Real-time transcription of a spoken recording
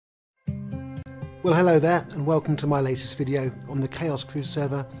Well, hello there and welcome to my latest video on the Chaos Cruise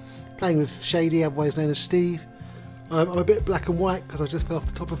server, playing with Shadey, otherwise known as Steve. I'm a bit black and white because I just fell off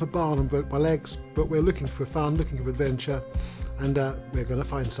the top of a barn and broke my legs, but we're looking for fun, looking for adventure, and we're going to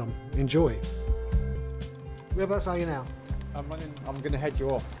find some. Enjoy. Whereabouts are you now? I'm running. I'm going to head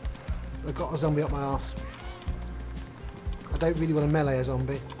you off. I've got a zombie up my arse. I don't really want to melee a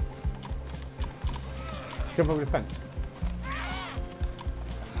zombie. Jump over the fence.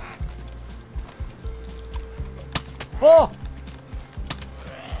 Oh!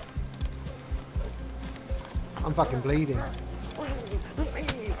 I'm fucking bleeding.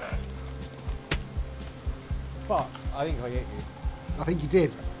 Fuck, I think I hit you. I think you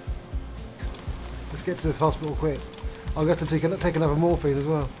did. Let's get to this hospital quick. I'll have to take another morphine as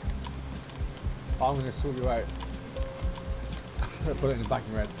well. I'm going to sort you out. Put it in the back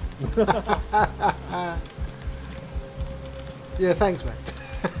of your head. Yeah, thanks, mate.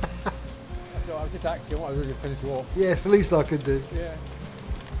 So I was just actually, I wanted to finish you off. Yeah, it's the least I could do. Yeah.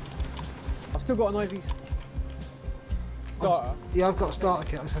 I've still got an IV starter. Yeah, I've got a starter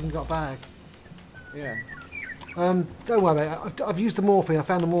kit, I just haven't got a bag. Yeah. Don't worry, mate. I've used the morphine. I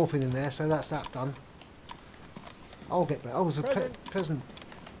found the morphine in there, so that's that done. I'll get back. Oh, there's a present.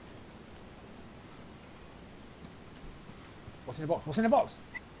 What's in the box? What's in the box?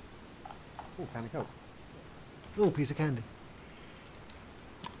 Oh, can of Coke. Oh, piece of candy.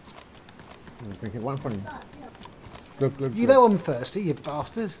 I'm going to drink it one from you. Glug, glug, You glug. know I'm thirsty, you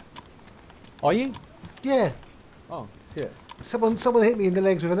bastard. Are you? Yeah. Oh, shit. Someone hit me in the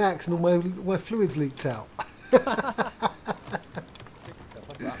legs with an axe and all my fluids leaked out.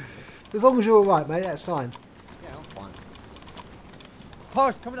 As long as you're alright, mate, that's fine. Yeah, I'm fine.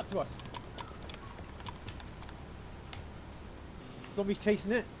 Cars coming up to us. Zombies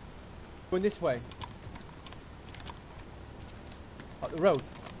chasing it. Going this way. Up the road.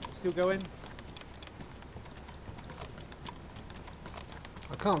 Still going.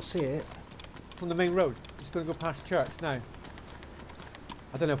 I can't see it. It's on the main road. Just going to go past church now.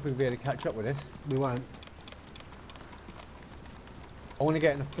 I don't know if we'll be able to catch up with this. We won't. I want to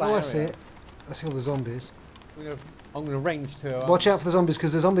get in a flat Oh, I area. see it. I see all the zombies. I'm going to range to. Watch out for the zombies,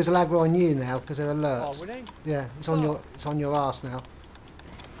 because the zombies will aggro on you now, because they're alert. Oh, were they? Yeah, it's on your arse now.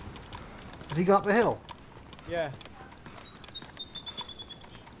 Has he got up the hill? Yeah.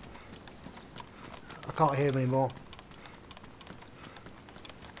 I can't hear him anymore.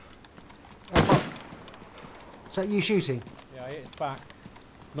 Oh, fuck. Is that you shooting? Yeah, I hit his back.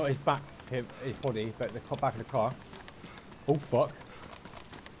 Not his back, his body, but the back of the car. Oh, fuck.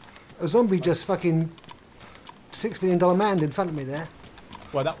 A zombie just fucking $6 million man in front of me there.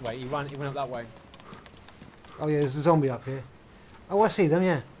 Well, that way. He went up that way. Oh yeah, there's a zombie up here. Oh, I see them,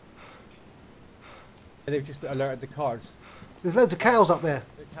 yeah. And they've just alerted the cars. There's loads of cows up there.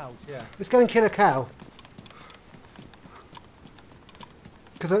 The cows, yeah. Let's go and kill a cow.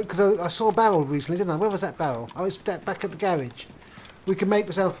 Because I saw a barrel recently, didn't I? Where was that barrel? Oh, it's back at the garage. We can make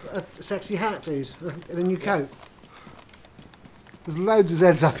myself a sexy hat, dude, and a new coat. There's loads of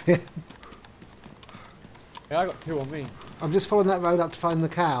Zeds up here. Yeah, I got two on me. I'm just following that road up to find the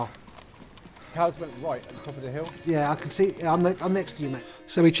cow. Cows went right at the top of the hill. Yeah, I can see. I'm next to you, mate.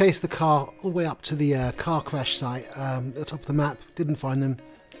 So we chased the car all the way up to the car crash site at the top of the map. Didn't find them,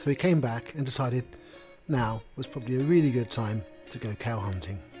 so we came back and decided now was probably a really good time to go cow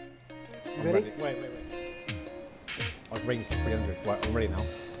hunting. You ready? Wait. I was ranged to 300. Right, I'm ready now.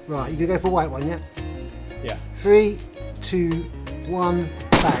 Right, you gonna go for a white one, yeah? Yeah. 3, 2, 1,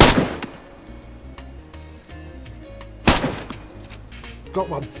 bang. Got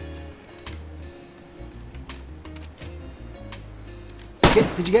one.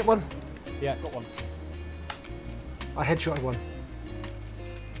 Did you get one? Yeah, got one. I headshotted one.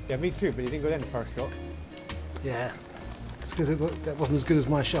 Yeah, me too, but he didn't go in the first shot. Yeah. It's because that wasn't as good as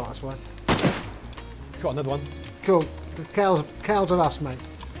my shot, that's why. Shot another one. Cool. The cows are us, mate.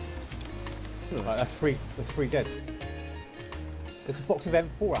 Right, that's three dead. There's a box of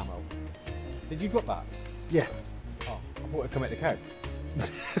M4 ammo. Did you drop that? Yeah. Oh, I thought it'd come at the cow.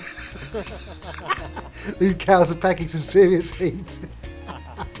 These cows are packing some serious heat.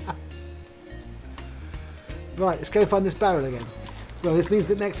 Right, let's go find this barrel again. Well, this means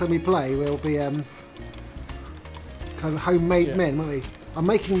that next time we play, we'll be kind of homemade men, won't we? I'm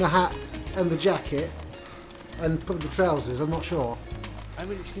making the hat and the jacket and probably the trousers, I'm not sure. How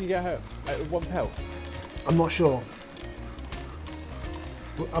many can you get out with one pelt? I'm not sure.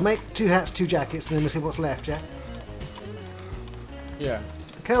 I'll make 2 hats, 2 jackets, and then we'll see what's left, yeah? Yeah.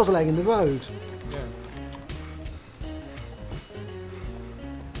 The cows are laying in the road. Yeah.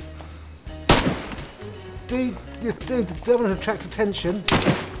 Dude, they want to attract attention.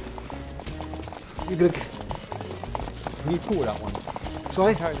 You're gonna. Can you call that one?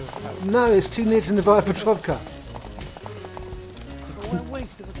 Sorry? Carry the No, it's too near to the Viper Trovka. what a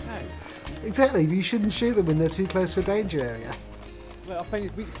waste of a cow. Exactly, you shouldn't shoot them when they're too close to a danger area. Well, I found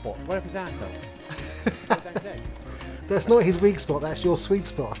his weak spot. Right up his asshole. That's not his weak spot, that's your sweet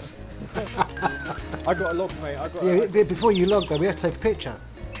spot. I got a log, mate. I got. Yeah, but before you log though, we have to take a picture.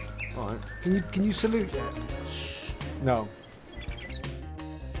 Alright. Can you salute yet? No.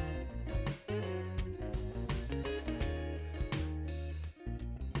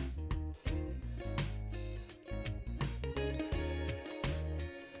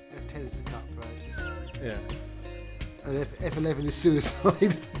 F10 is the cutthroat. Yeah. And F11 is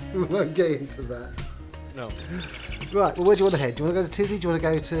suicide. We won't get into that. No. Right, well, where do you want to head? Do you want to go to Tizzy? Do you want to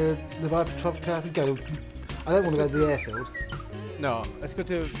go to the Viper Trovka? I don't want to go to the airfield. No. Let's go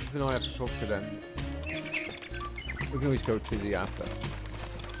to Vinaya Petrovka then. We can always go to the after.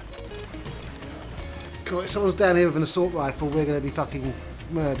 God, if someone's down here with an assault rifle, we're going to be fucking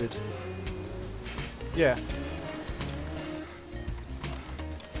murdered. Yeah.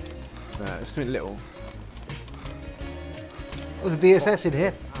 Nah, it's something little. Oh, the VSS in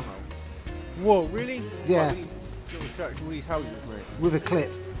here Ammo. Whoa, really? Yeah. Oh, we need to go search all these houses, mate. with a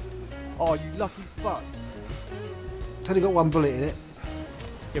clip. Oh, you lucky fuck. It's only got one bullet in it.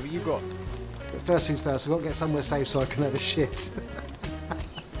 Yeah, but you got. But first things first, I've got to get somewhere safe so I can have a shit.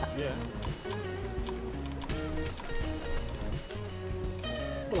 Yeah.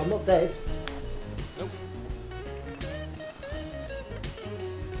 Well, I'm not dead. Nope.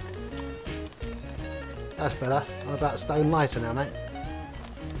 That's better. I'm about a stone lighter now, mate.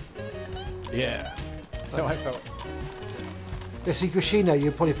 Yeah. So I felt. Yeah, see, Grishino,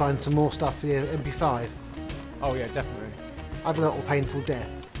 you'll probably find some more stuff for your MP5. Oh yeah, definitely. I've a little painful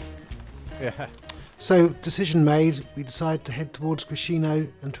death. Yeah. So, decision made. We decide to head towards Grishino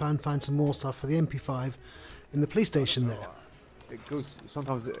and try and find some more stuff for the MP5 in the police station there. It goes.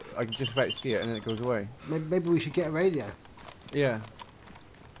 Sometimes I can just about see it and then it goes away. Maybe we should get a radio. Yeah.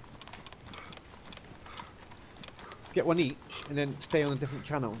 Get one each and then stay on a different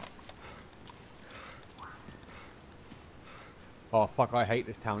channel. Oh fuck! I hate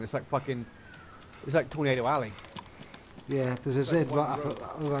this town. It's like fucking. It's like Tornado Alley. Yeah, there's a Z right up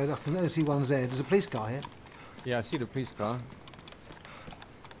the road. I can only see one Z. There's a police car here. Yeah, I see the police car.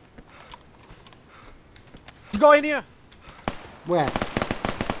 There's a guy in here. Where?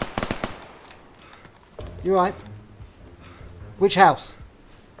 You right? Which house?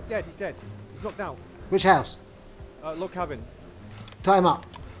 Dead. He's dead. He's knocked out. Which house? Log cabin. Tie him up.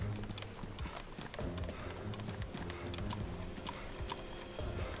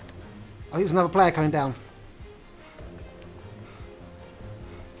 I think there's another player coming down.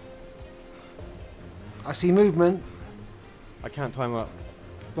 I see movement. I can't tie him up.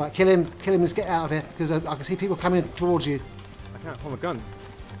 Right, kill him. Kill him and get out of here because I can see people coming towards you. I can't find a gun.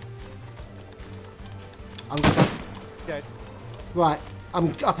 I'm gonna try. Dead. Right,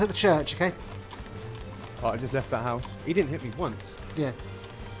 I'm up at the church. Okay. Oh, I just left that house. He didn't hit me once. Yeah.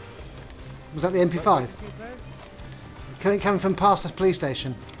 Was that the MP5? Coming from past the police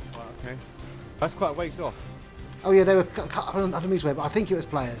station. Oh, okay. That's quite a ways off. Oh yeah, they were a couple of meters away, but I think it was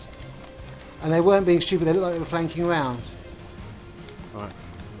players. And they weren't being stupid, they looked like they were flanking around. Alright.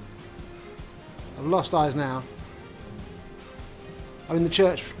 I've lost eyes now. I'm in the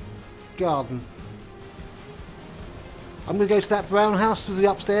church garden. I'm going to go to that brown house with the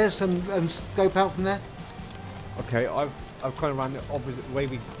upstairs and scope out from there. Okay, I've kind of ran the opposite way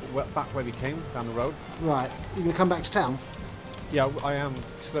back where we came, down the road. Right, you're going to come back to town? Yeah, I am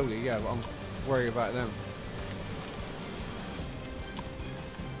slowly, yeah, but I'm worried about them.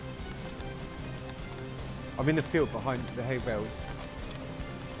 I'm in the field behind the hay bales.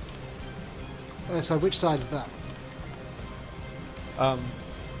 So which side is that?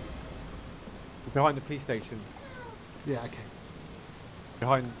 Behind the police station. Yeah, okay.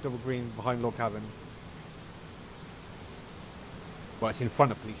 Behind Double Green, behind Log Cabin. Well, it's in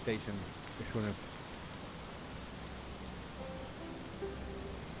front of police station. If you want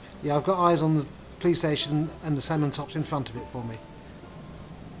to. Yeah, I've got eyes on the police station and the salmon tops in front of it for me.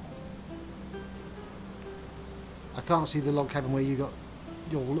 I can't see the log cabin where you got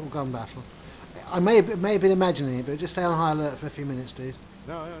your little gun battle. I may have been imagining it, but just stay on high alert for a few minutes, dude.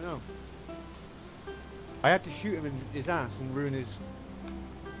 No. I had to shoot him in his ass and ruin his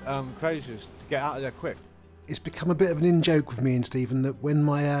trousers to get out of there quick. It's become a bit of an in-joke with me and Stephen that when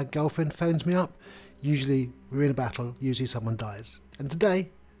my girlfriend phones me up, usually we're in a battle, usually someone dies. And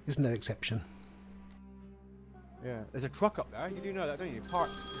today is no exception. Yeah, there's a truck up there. You do know that, don't you?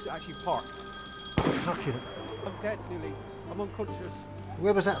 Parked. It's actually parked. Fucking... I'm dead, nearly. I'm unconscious.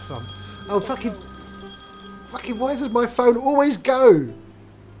 Where was that from? Oh, fucking... Fucking why does my phone always go?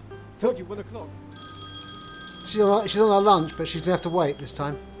 Told you 1 o'clock. She's on her lunch, but she's gonna have to wait this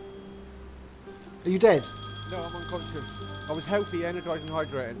time. Are you dead? No, I'm unconscious. I was healthy, energised and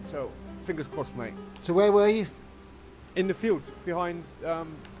hydrated, so fingers crossed, mate. So where were you? In the field, behind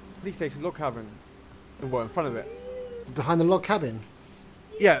police station log cabin. Well, in front of it. Behind the log cabin?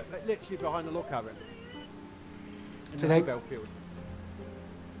 Yeah, literally behind the log cabin. In So the they- hay bale field.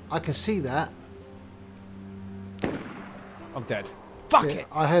 I can see that. I'm dead. Fuck Yeah, it!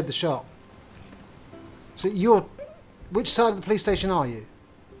 I heard the shot. So you're... Which side of the police station are you?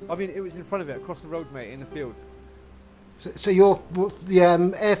 I mean, it was in front of it, across the road, mate, in the field. So you're the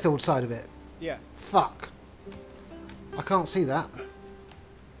airfield side of it? Yeah. Fuck. I can't see that. There's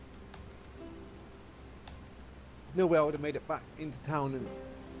no way I would have made it back into town and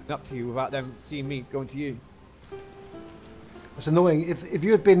up to you without them seeing me going to you. That's annoying. If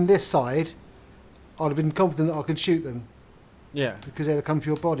you had been this side, I'd have been confident that I could shoot them Yeah. because they'd have come for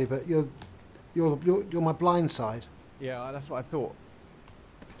your body. But you're my blind side. Yeah, that's what I thought.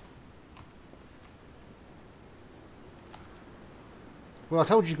 Well, I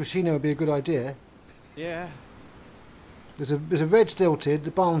told you casino would be a good idea. Yeah. There's a red stilted,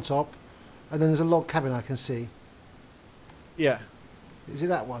 the barn top, and then there's a log cabin I can see. Yeah. Is it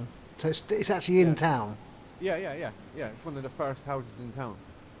that one? So it's actually in town. Yeah. Yeah, it's one of the first houses in town.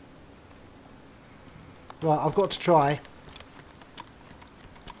 Right, I've got to try.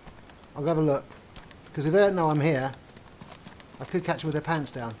 I'll have a look. Because if they don't know I'm here, I could catch them with their pants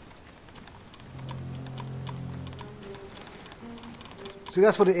down. See,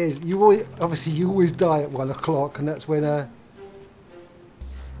 that's what it is. You always die at 1 o'clock, and that's when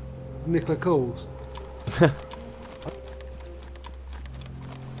Nicola calls.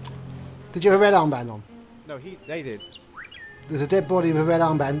 Did you have a red armband on? No, they did. There's a dead body with a red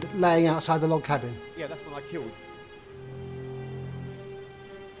armband laying outside the log cabin. Yeah, that's when I killed.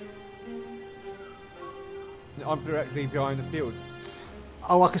 I'm directly behind the field.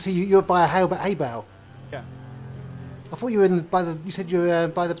 Oh, I can see you. You're by a hay bale. Yeah. I thought you were by the. You said you were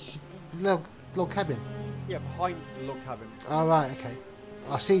by the log cabin. Yeah, behind the log cabin. Oh right, okay.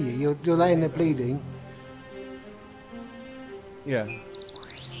 I see you. You're laying there bleeding. Yeah.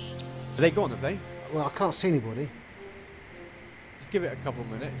 Are they gone, have they? Well, I can't see anybody. Just give it a couple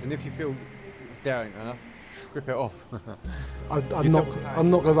of minutes, and if you feel daring enough, strip it off. I'm not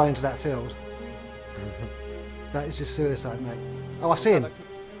going to run into that field. That is just suicide, mate. Oh, I see him.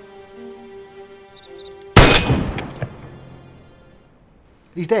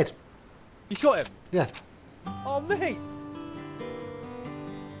 He's dead. You shot him? Yeah. Oh, mate!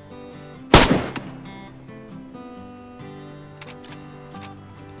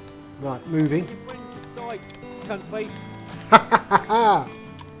 Right, moving. Your friend just died, cunt face.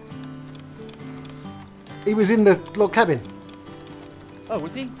 He was in the log cabin. Oh,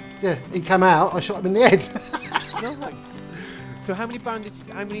 was he? Yeah, he came out. I shot him in the head. Nice. So how many bandages?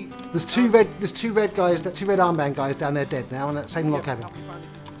 How many? There's two red guys, two red armband guys down there dead now in that same log cabin. How many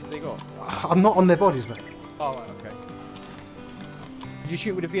bandages have they got? I'm not on their bodies, mate. Oh, right, okay. Did you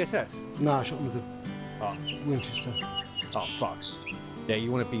shoot with a VSS? No, I shot them with a Oh. Winchester. Oh, fuck. Yeah,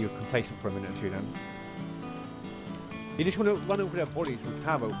 you want to be complacent for a minute or two then. You just want to run over their bodies with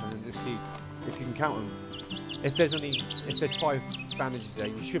tab open and just see if you can count them. If there's 5 bandages there,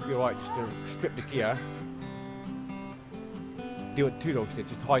 you should be alright just to strip the gear. Do what 2 dogs did,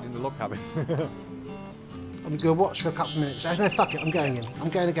 just hide in the log cabin. I'm going to watch for a couple of minutes. No, fuck it, I'm going in. I'm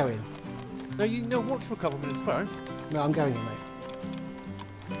going to go in. No, watch for a couple of minutes first. No, I'm going in, mate.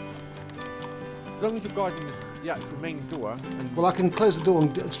 As long as you're guarding the actual main door. And Well, I can close the door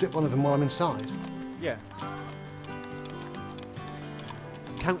and strip one of them while I'm inside. yeah.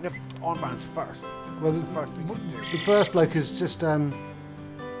 Count the armbands first. Well, That's the first thing you do. The first bloke has just,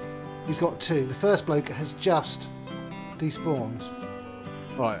 he's got 2. The first bloke has just despawned.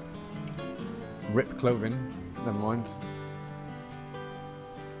 Right. Ripped clothing. Never mind.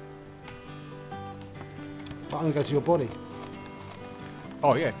 But I'm going to go to your body.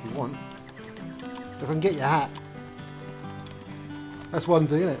 Oh yeah, if you want. If I can get your hat. That's one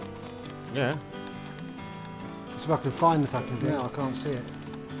thing, isn't it? Yeah. That's if I can find the fucking thing. No, I can't see it.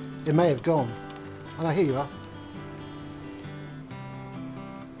 It may have gone. Oh no, here you are.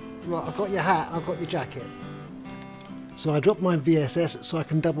 Right, I've got your hat, I've got your jacket. So I dropped my VSS so I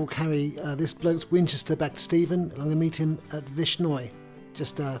can double carry this bloke's Winchester back to Stephen, and I'm going to meet him at Vishnoi,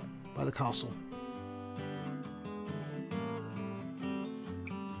 just by the castle.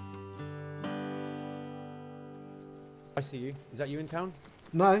 I see you. Is that you in town?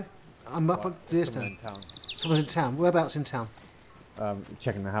 No, I'm up Right, at this someone town. in town. Someone's in town. Whereabouts in town?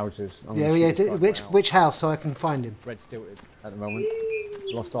 checking the houses. I'm Yeah, gonna yeah. shoot this guy right now. Which house so I can find him? Red stilted at the moment.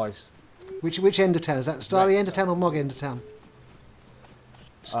 Lost ice. Which end of town is that? Starry end of town or Mog end of town?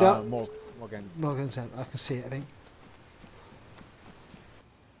 Morg end. Mog end of town. I can see it. I think.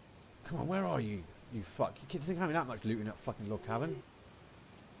 Come on, where are you? You fuck. You kids think having that much loot in that fucking log cabin?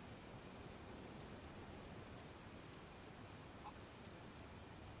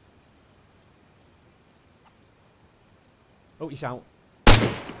 Oh, he's out.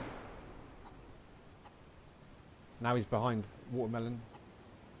 Now he's behind watermelon.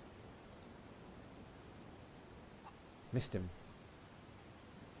 Missed him.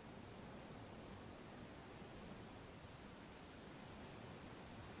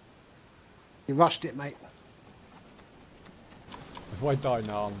 You rushed it, mate. If I die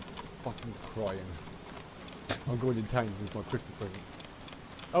now, I'm fucking crying. I'm going in town with my Christmas present.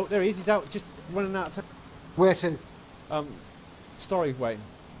 Oh, there he is. He's out, just running out. Where to? Story way.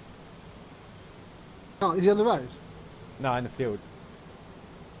 Oh, is he on the road? No, in the field.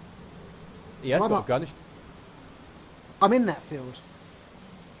 He has Why got not? a gun. I'm in that field.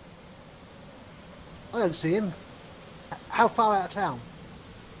 I don't see him. How far out of town?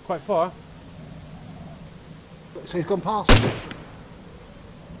 Quite far. So he's gone past me.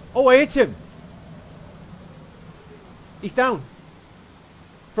 Oh, I hit him! He's down.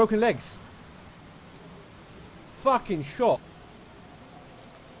 Broken legs. Fucking shot.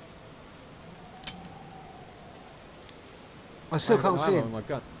 I still I haven't can't got see ammo him. on my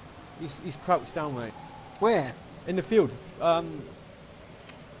gun. He's crouched down, mate. Where? In the field.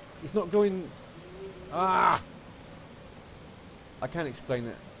 He's not going... Ah! I can't explain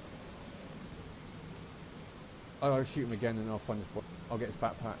it. I'll shoot him again and I'll find his body. I'll get his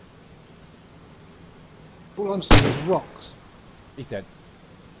backpack. All I'm seeing is rocks. He's dead.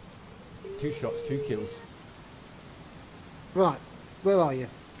 2 shots, 2 kills. Right. Where are you?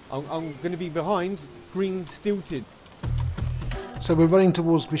 I'm going to be behind green stilted. So we're running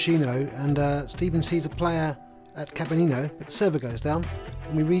towards Grishino, and Stephen sees a player at Cabanino, but the server goes down,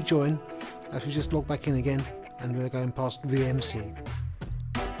 and we rejoin as we just log back in again, and we're going past VMC.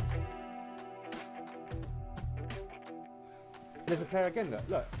 There's a player again,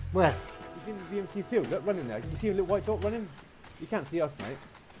 look. Where? He's in the VMC field, look, running there. You see a little white dot running? You can't see us, mate.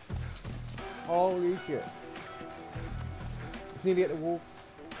 Holy shit. He's nearly at the wall.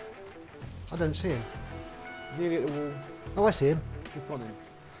 I don't see him. Nearly at the wall. Oh, I see him. Just gone in.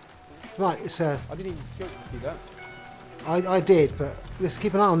 Right, it's I didn't even scope to see that. I did, but let's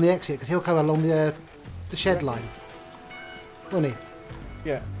keep an eye on the exit because he'll come along the shed line, won't he?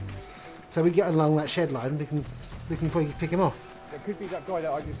 Yeah. So we get along that shed line, we can probably pick him off. It could be that guy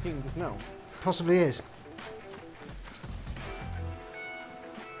that I just seen just now. Possibly is.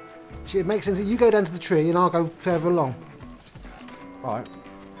 See, it makes sense that you go down to the tree and I'll go further along. Right.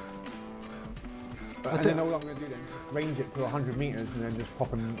 I And don't- then all I'm going to do then is just range it to 100 metres and then just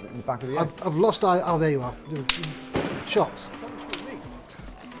pop him in the back of the head. I've lost eye. Oh, there you are. Shots.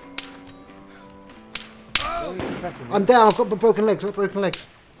 I'm down. I've got broken legs. I've got broken legs.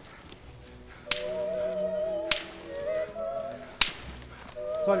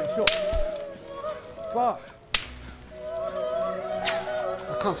 Silent shot. Fuck.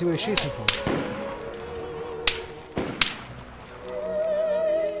 I can't see where he's shooting from.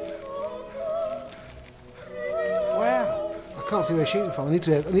 Wow. I can't see where he's shooting from. I need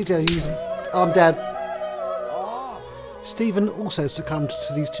to use him. Oh, I'm dead. Stephen also succumbed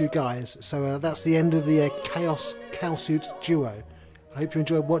to these two guys, so that's the end of the Chaos Cowsuit duo. I hope you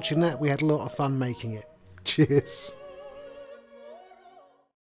enjoyed watching that. We had a lot of fun making it. Cheers.